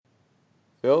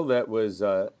Phil, that was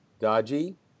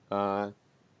Daji uh,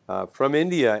 from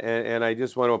India. And I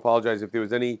just want to apologize if there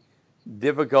was any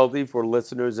difficulty for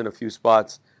listeners in a few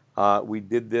spots. We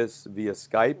did this via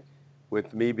Skype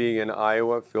with me being in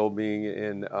Iowa, Phil being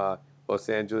in Los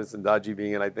Angeles, and Daji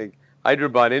being in, I think,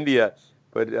 Hyderabad, India.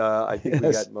 But I think we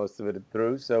Yes. got most of it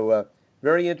through. So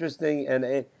very interesting. And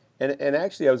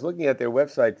actually, I was looking at their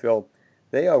website, Phil.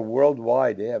 They are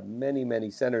worldwide. They have many, many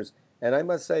centers. And I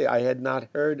must say, I had not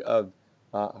heard of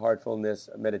heartfulness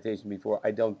meditation before,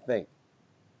 I don't think.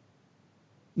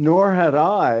 Nor had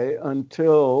I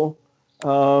until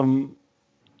um,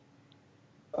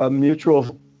 a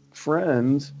mutual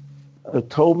friend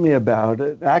told me about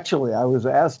it. Actually, I was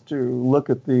asked to look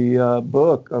at the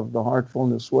book of the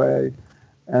Heartfulness Way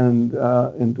and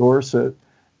endorse it.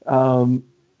 Um,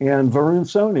 and Varun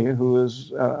Soni, who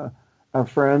is a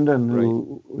friend and Right.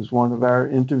 who was one of our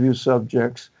interview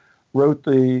subjects, wrote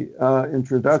the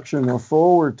introduction or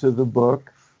forward to the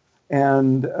book,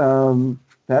 and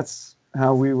that's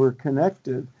how we were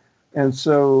connected. And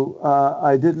so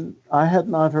I had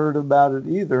not heard about it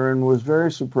either, and was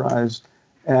very surprised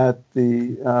at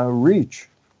the reach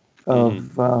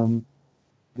Mm-hmm. of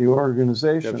the Now,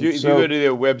 organization. if you go So to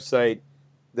their website,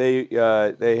 they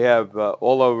have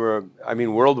all over. I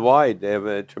mean, worldwide, they have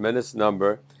a tremendous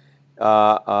number.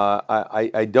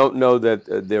 I don't know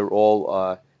that they're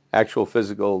all actual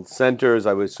physical centers.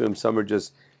 I would assume some are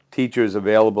just teachers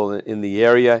available in the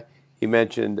area. He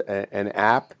mentioned an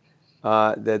app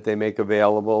that they make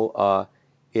available,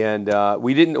 and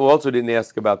we didn't also didn't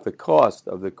ask about the cost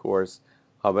of the course,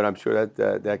 but I'm sure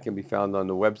that that can be found on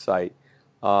the website.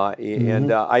 And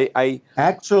mhm. I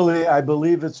Actually, I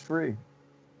believe it's free.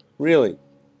 really.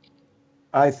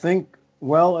 I think,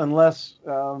 well, unless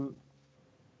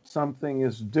something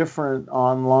is different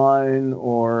online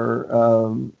or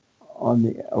on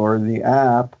the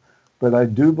app, but I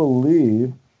do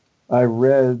believe I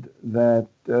read that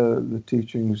the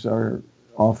teachings are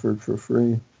offered for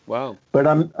free. Wow. But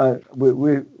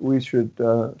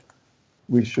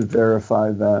we should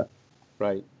verify that.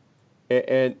 Right.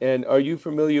 And are you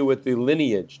familiar with the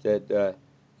lineage that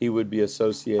he would be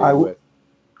associated I with?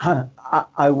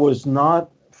 I was not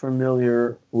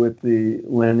familiar with the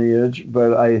lineage,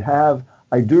 but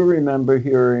I do remember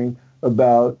hearing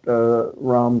about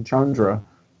Ramchandra,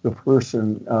 the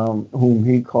person whom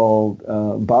he called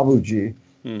Babuji,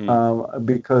 Hmm.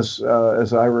 because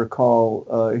as I recall,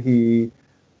 he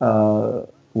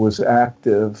was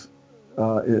active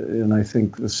in I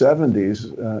think the 70s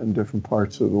in different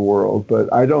parts of the world,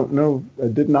 but I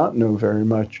did not know very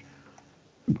much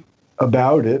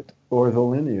about it or the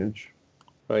lineage.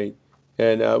 Right.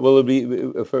 And well, it'll be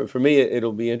for me.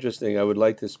 It'll be interesting. I would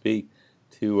like to speak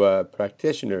to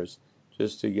practitioners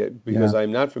just to get because Yeah.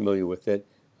 I'm not familiar with it.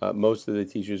 Most of the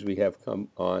teachers we have come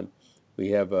on,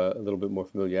 we have a little bit more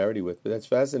familiarity with. But that's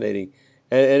fascinating,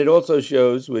 and it also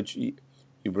shows, which you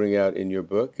bring out in your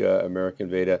book, American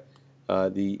Veda,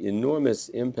 the enormous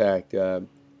impact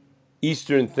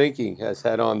Eastern thinking has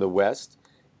had on the West,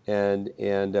 and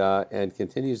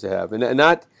continues to have, and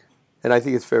not. And I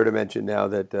think it's fair to mention now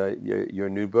that your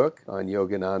new book on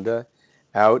Yogananda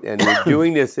out, and we're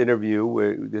doing this interview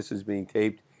where this is being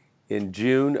taped in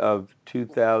June of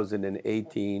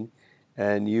 2018,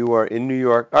 and you are in New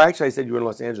York. Oh, actually, I said you were in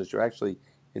Los Angeles. You're actually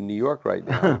in New York right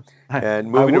now,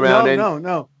 and moving around, No, and no,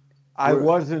 no. I we're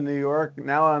was in New York.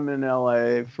 Now I'm in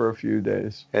LA for a few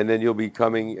days. and then you'll be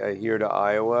coming here to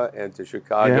Iowa and to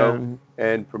Chicago And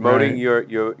and promoting right.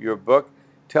 your book.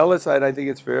 Tell us, and I think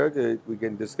it's fair that we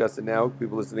can discuss it now.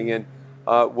 People listening in,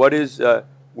 what is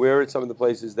where are some of the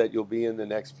places that you'll be in the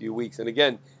next few weeks? And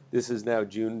again, this is now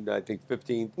June, I think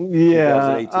 15th,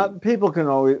 Yeah, 2018. people can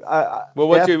always Well,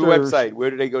 what's your after website? Where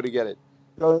do they go to get it?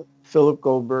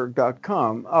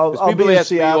 philipgoldberg.com. Because I'll be in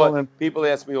Seattle and people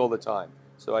ask me all the time,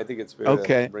 so I think it's fair to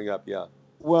okay. bring up. Yeah.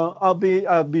 Well, I'll be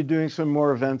doing some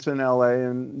more events in LA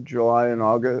in July and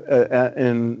August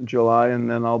in July, and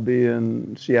then I'll be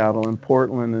in Seattle and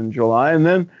Portland in July, and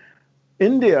then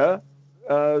India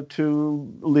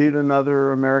to lead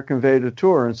another American Veda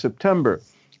tour in September.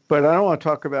 But I don't want to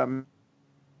talk about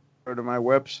go to my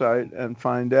website and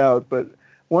find out. But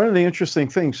one of the interesting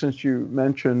things, since you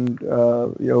mentioned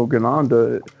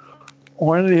Yogananda,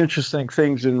 one of the interesting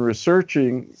things in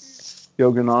researching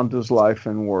Yogananda's life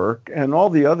and work, and all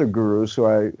the other gurus who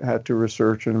I had to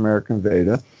research in American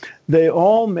Veda, they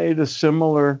all made a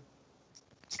similar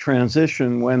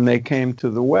transition when they came to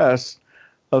the West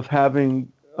of having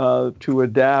to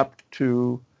adapt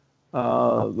to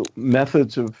the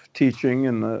methods of teaching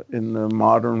in the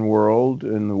modern world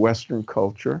in the Western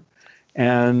culture,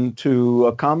 and to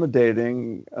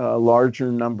accommodating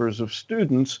larger numbers of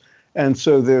students. And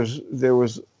so there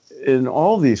was in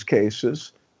all these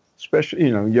cases, especially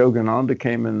Yogananda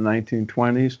came in the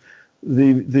 1920s.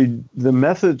 The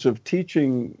methods of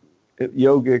teaching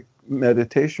yogic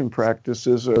meditation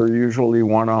practices are usually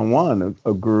one-on-one,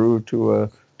 a guru to a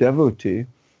devotee.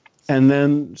 And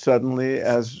then suddenly,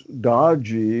 as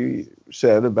Daji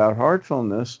said about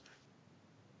heartfulness,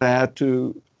 they had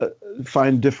to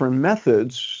find different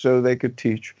methods so they could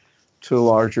teach to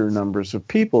larger numbers of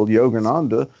people.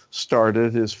 Yogananda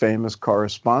started his famous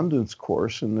correspondence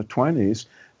course in the 20s,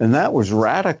 and that was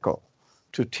radical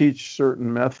to teach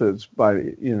certain methods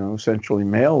by, essentially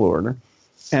mail order.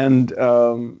 And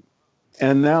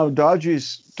now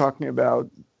Daji's talking about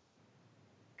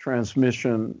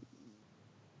transmission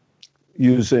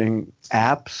using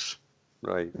apps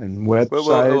Right. and Well,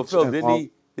 websites Phil, and all.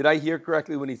 did I hear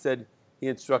correctly when he said he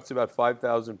instructs about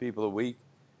 5,000 people a week?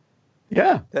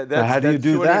 Yeah. That Now, that's how do you that's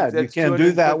do that? You two can't hundred do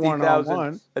and that fifty one on thousand.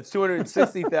 one. That's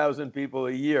 260,000 people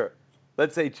a year.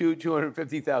 Let's say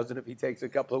 250,000 if he takes a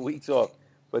couple of weeks off.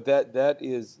 But that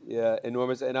is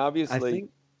enormous. And I obviously, think,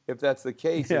 if that's the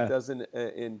case, it yeah, doesn't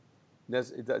it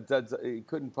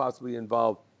couldn't possibly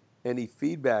involve any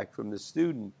feedback from the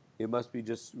student. It must be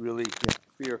just really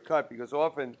clear cut because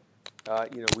often,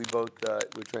 we both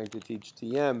we're trained to teach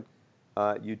TM.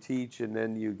 You teach and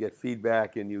then you get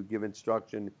feedback and you give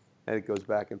instruction and it goes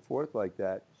back and forth like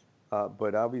that.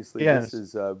 But obviously, this yes,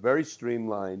 is very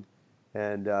streamlined,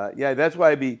 and yeah, that's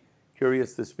why I'd be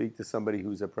curious to speak to somebody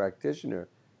who's a practitioner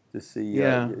to see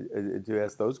yeah, to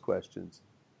ask those questions.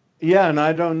 yeah. And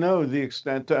I don't know the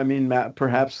extent. I mean,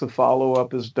 perhaps the follow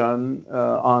up is done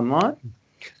online,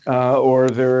 or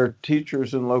there are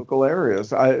teachers in local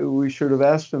areas. We should have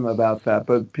asked him about that,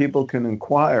 but people can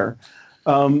inquire.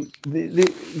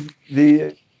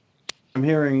 The I'm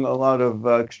hearing a lot of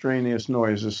extraneous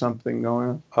noise. Is something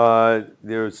going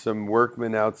There's some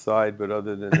workmen outside, but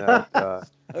other than that, on?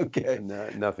 Okay.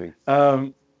 nothing.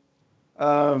 Um,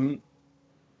 um,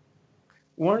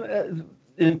 one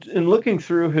in looking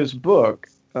through his book,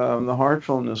 The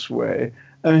Heartfulness Way,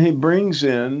 and he brings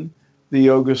in the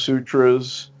Yoga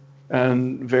Sutras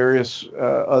and various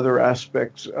other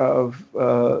aspects of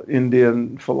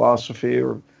Indian philosophy,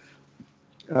 or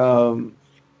um,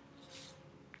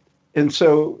 and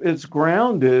so it's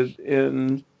grounded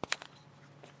in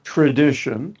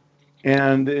tradition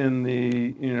and in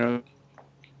the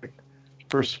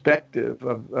perspective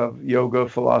of yoga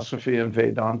philosophy and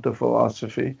Vedanta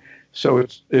philosophy. So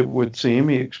it would seem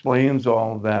he explains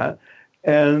all of that,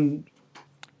 and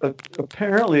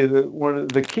apparently one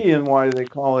of the key in why they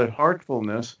call it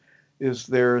heartfulness is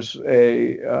there's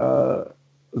a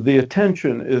the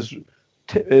attention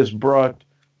is brought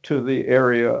to the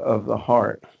area of the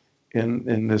heart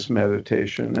in this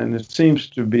meditation, and it seems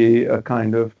to be a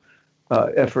kind of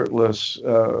effortless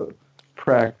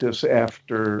practice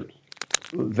after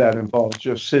that involves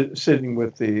just sitting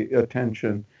with the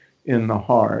attention in the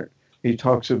heart. He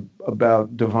talks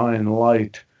about divine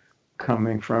light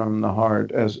coming from the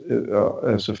heart as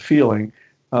a feeling,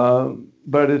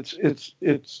 but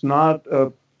it's not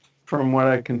from what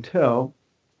I can tell,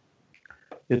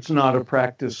 it's not a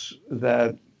practice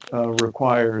that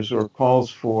requires or calls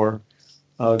for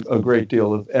a great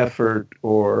deal of effort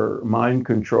or mind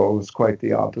control. It's quite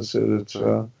the opposite. It's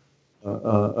Right.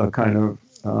 a kind of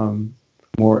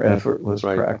more effortless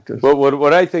Right. practice. Well,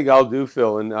 what I think I'll do,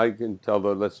 Phil, and I can tell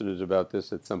the listeners about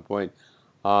this at some point.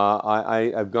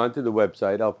 I've gone to the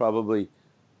website. I'll probably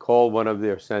call one of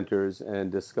their centers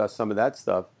and discuss some of that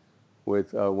stuff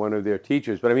with one of their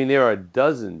teachers. But I mean, there are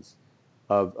dozens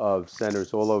of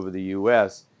centers all over the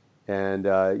U.S. And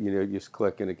you just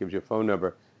click and it gives you a phone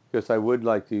number. Because I would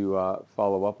like to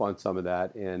follow up on some of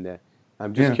that, and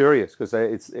I'm just Yeah, curious because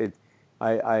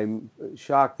I'm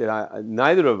shocked that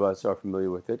neither of us are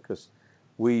familiar with it because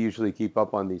we usually keep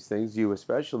up on these things, you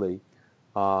especially,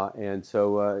 and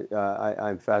so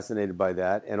I'm fascinated by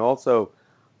that. And also,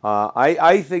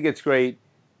 I think it's great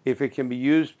if it can be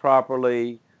used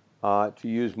properly to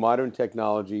use modern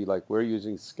technology like we're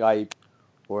using Skype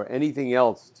or anything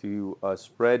else to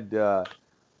spread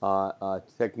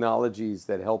technologies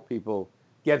that help people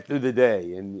get through the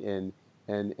day and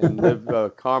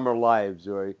live calmer lives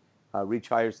or reach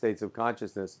higher states of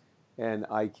consciousness. And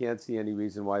I can't see any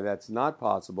reason why that's not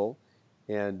possible.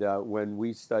 And when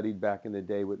we studied back in the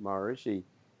day with Maharishi,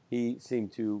 he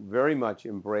seemed to very much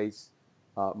embrace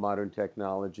modern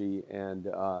technology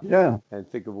yeah, and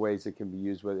think of ways it can be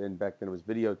used with. And back then it was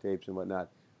videotapes and whatnot.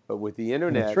 But with the that's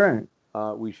internet,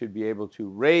 right. we should be able to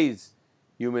raise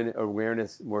human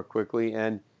awareness more quickly.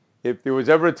 And if there was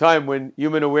ever a time when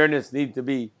human awareness needed to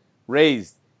be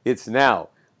raised, it's now.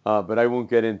 But I won't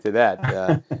get into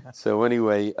that. So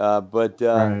anyway,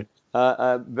 Right.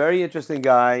 very interesting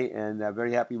guy, and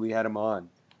very happy we had him on.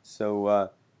 So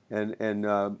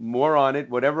and more on it.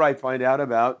 Whatever I find out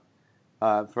about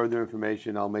further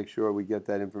information, I'll make sure we get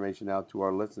that information out to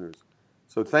our listeners.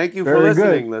 So thank you for Very good.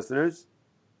 listening, listeners.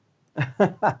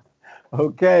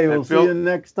 Okay, And we'll see you Phil,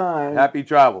 next time. happy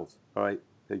travels. All right,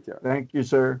 take care. Thank you,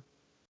 sir.